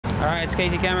Alright, it's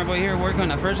Casey Camera Boy here working on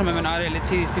the First Amendment audit. Let's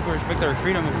see these people respect their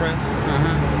freedom of press. Hey,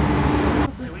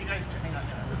 what do you guys, hang on.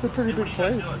 It's a pretty big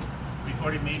place.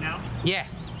 Recording me now? Yeah.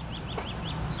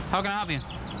 How can I help you?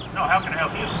 No, how can I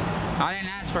help you? I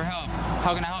didn't ask for help.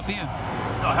 How can I help you?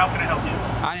 No, how can I help you?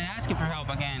 I didn't ask you for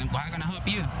help again. How can I help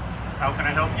you? How can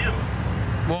I help you?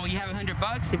 Well, you have $100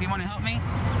 if you want to help me.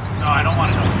 No, I don't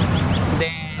want to help you.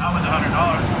 Then. Not with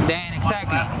 $100. Then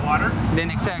exactly. Want a glass of water?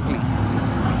 Then exactly.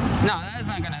 No, that's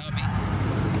not gonna help me.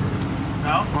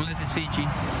 No? Unless it's Fiji.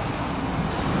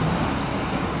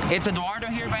 It's Eduardo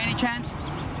here by any chance?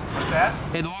 What's that?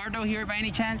 Eduardo here by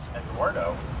any chance?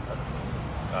 Eduardo?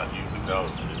 Who knows?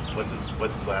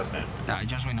 What's his last name? I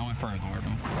just we know it for Eduardo.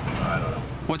 I don't know.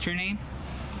 What's your name?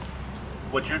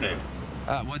 What's your name?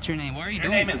 What's your name? What are you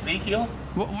doing? Your name is Ezekiel?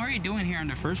 What are you doing here in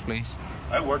the first place?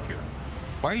 I work here.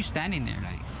 Why are you standing there?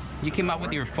 Like, you came out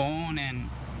with your phone and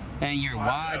your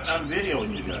watch. I'm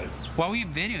videoing you guys. Why were you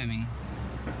videoing me?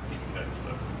 You guys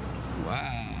suck.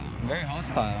 Wow, very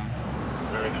hostile.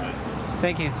 Very nice.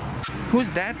 Thank you. Who's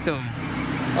that though?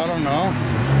 I don't know.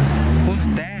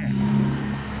 Who's that?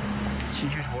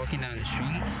 She's just walking down the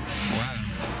street? Wow.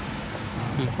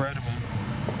 Incredible.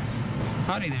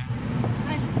 Howdy there.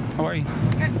 Hi. How are you?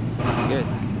 Good. Good.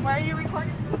 Why are you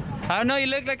recording? I don't know, you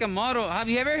look like a model. Have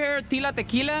you ever heard Tila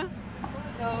Tequila?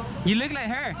 No. You look like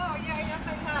her. Oh, yeah, yes,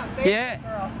 I have. Baby Yeah.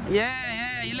 girl.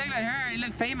 Yeah, you look like her. You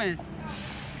look famous.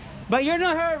 But you're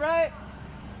not her, right?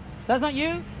 That's not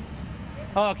you?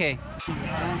 Oh, okay.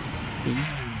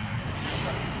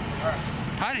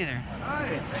 Howdy there. Hi,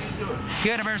 how you doing?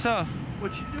 Good, about yourself?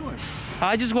 What you doing?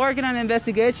 Just working on an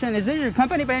investigation. Is this your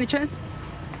company by any chance?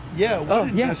 Yeah,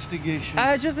 what yeah. investigation?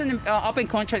 Just an open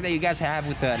contract that you guys have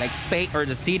with the state or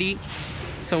the city.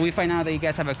 So we find out that you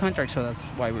guys have a contract, so that's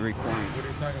why we're recording. What are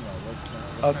you talking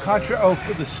about? A contract? Oh,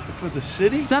 for the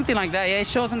city? Something like that. Yeah, it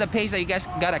shows on the page that you guys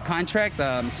got a contract.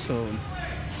 So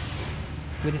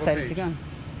we decided to go.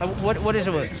 What is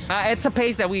it? It's a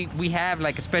page that we have,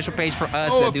 like a special page for us.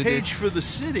 Oh, that a do page this. for the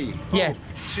city. Yeah. Oh,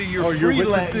 so you're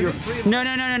freelance.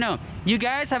 No. You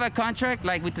guys have a contract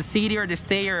like with the city or the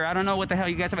state or I don't know what the hell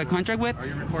you guys have a contract with. Are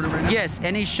you recording right now? Yes,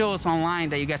 and it shows online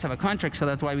that you guys have a contract, so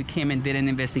that's why we came and did an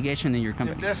investigation in your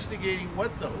company. Investigating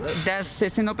what though?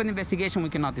 It's an open investigation. We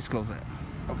cannot disclose that.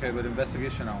 Okay, but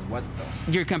investigation on what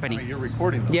though? Your company. I mean, you're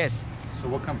recording though. Yes. So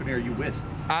what company are you with?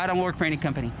 I don't work for any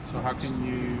company. So how can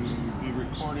you be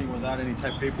recording without any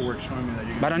type of paperwork showing me that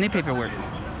you're? I don't need paperwork.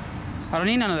 I don't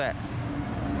need none of that.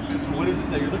 So what is it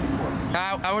that you're looking for?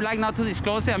 I would like not to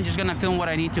disclose it. I'm just gonna film what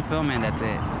I need to film, and that's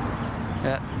it.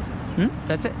 Yeah.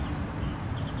 That's it.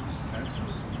 Okay, so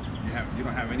you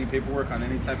don't have any paperwork on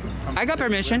any type of company? I got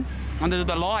permission. Under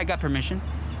the law, I got permission.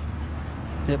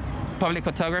 Yep. Public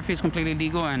photography is completely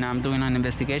legal, and I'm doing an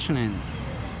investigation, and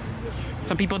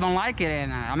some people don't like it.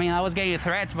 And I mean, I was getting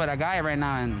threats by a guy right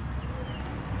now, and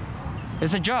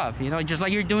it's a job, you know. Just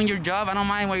like you're doing your job, I don't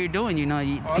mind what you're doing, you know.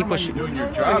 People should doing your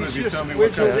job if you tell me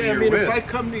what company you're with. If I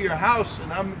come to your house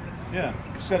and I'm you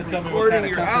just gotta tell me what kind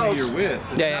of company you're with.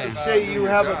 Yeah. Say you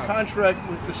have a contract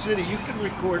with the city, you can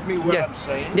record me what I'm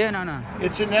saying. Yeah, no.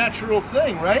 It's a natural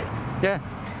thing, right? Yeah,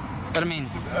 but I mean,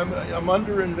 I'm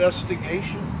under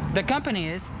investigation. the company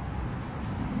is.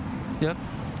 Yep,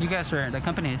 you guys are. The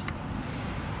company is.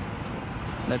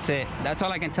 That's it. That's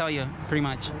all I can tell you, pretty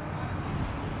much.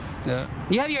 Yeah.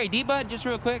 You have your ID, bud, just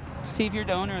real quick, to see if you're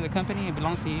the owner of the company. It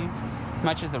belongs to you.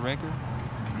 Matches the record.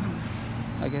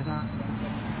 I guess not.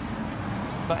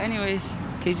 But anyways,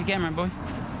 Casey Cameron, boy.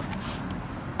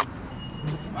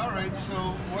 All right. So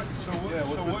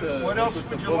what else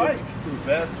would you like?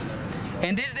 Vest and everything.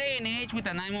 In this day and age, with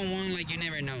the 911, like, you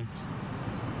never know.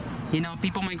 You know,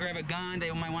 people might grab a gun. They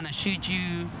might want to shoot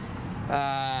you.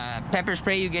 Pepper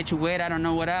spray you, get you wet. I don't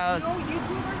know what else. No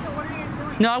YouTubers, or what are you guys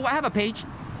doing? No, I have a page.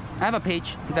 I have a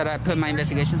page that I put my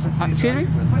investigations on. Excuse me?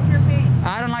 What's your page?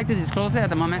 I don't like to disclose it at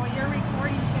the moment. Well, you're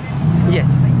recording, shouldn't you? Yes.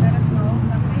 Like, let us know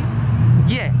something.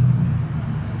 Yeah.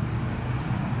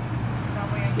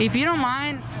 That way If you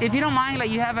don't mind,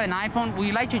 like, you have an iPhone, would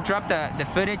you like to drop the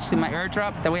footage to my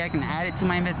AirDrop? That way I can add it to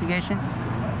my investigation?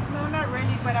 No, not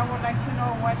really, but I would like to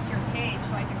know what's your page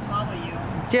so I can follow you.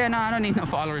 Yeah, no, I don't need no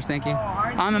followers, thank you. Oh,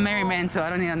 aren't I'm a you? married man, so I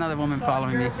don't need another woman So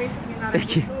following me. you're basically not a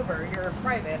Thank you. YouTuber, you're a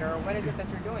private, or what is it that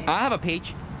you're doing? I have a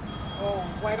page. Well,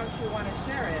 why don't you want to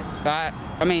share it?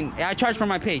 I mean, I charge for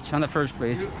my page on the first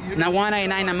place. Now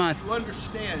 $1.99 a month. You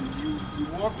understand? You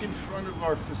walk in front of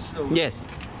our facility. Yes.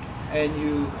 And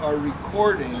you are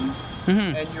recording,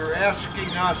 Mm-hmm. and you're asking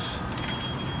us.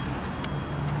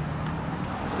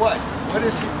 What? What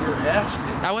is it you're asking?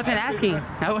 I wasn't asking.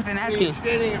 I wasn't asking.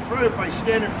 Standing in front. If I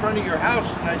stand in front of your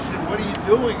house and I say, "What are you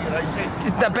doing?" and I say,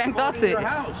 The bank does it. Your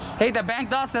house. Hey, the bank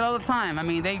does it all the time. I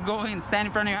mean, they go and stand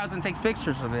in front of your house and takes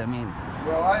pictures of it. I mean.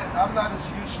 Well, I'm not as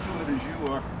used to it as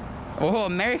you are. Oh,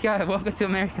 America! Welcome to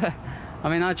America. I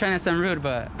mean, not trying to sound rude,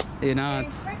 but you know, Hey,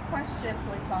 it's. quick question,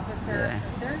 police officer. Yeah.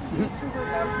 There's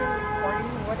YouTubers out here recording.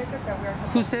 What is it that we're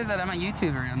supposed Who says that I'm a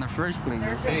YouTuber in the first place?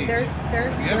 There's Hey, there's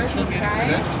You haven't shown me any guys.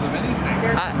 credentials of anything.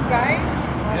 There's I- two guys.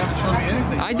 You haven't shown me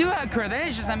anything. I do have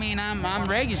credentials. I mean, I'm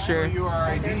Show registered. you our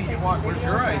ID. You want? Where's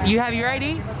your ID? You have your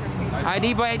ID?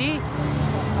 ID by ID?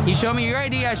 You show me your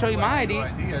ID, I show you my ID. I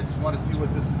just want to see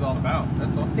what this is all about.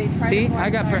 That's all. They try See, to go I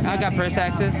got inside I got the, press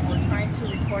access. And we're trying to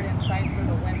record inside through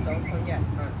the window, so yes.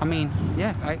 I mean,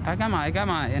 yeah, I got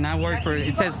my, and I work for,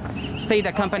 it says, state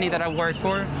the company that I work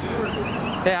for.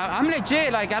 Yeah, I'm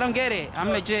legit, like, I don't get it. I'm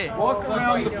legit. Walk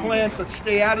around the plant, but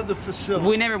stay out of the facility.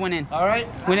 We never went in. All right?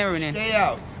 We never went in. Stay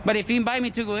out. But if you invite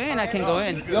me to go in, I can go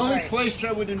in. The only place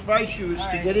I would invite you is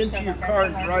to get into your car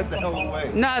and drive the hell away.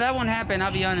 No, that won't happen,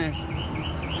 I'll be honest.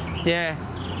 Yeah.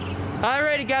 I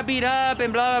already got beat up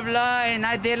and blah, blah, blah, and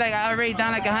I already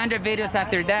done like 100 videos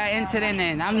after that incident,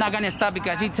 and I'm not gonna stop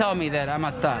because he told me that I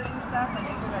must stop.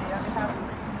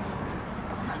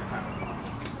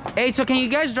 Hey, so can you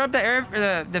guys drop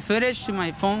the footage to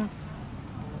my phone?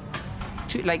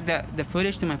 Like the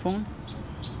footage to my phone?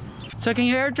 So can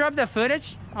you airdrop the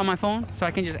footage on my phone so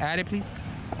I can just add it, please?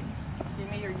 Give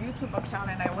me your YouTube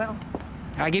account and I will.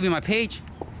 I'll give you my page,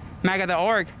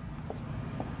 maga.org.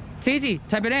 It's easy,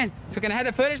 type it in. So can I have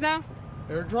the footage now?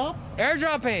 Airdrop?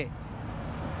 Airdrop it.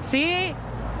 See?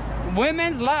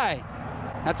 Women's lie.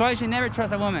 That's why you should never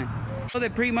trust a woman. So they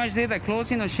pretty much did the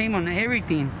closing of shame on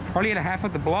everything. Probably at half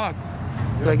of the block.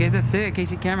 So I guess that's it,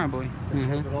 Casey Camera Boy. Take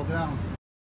it all down.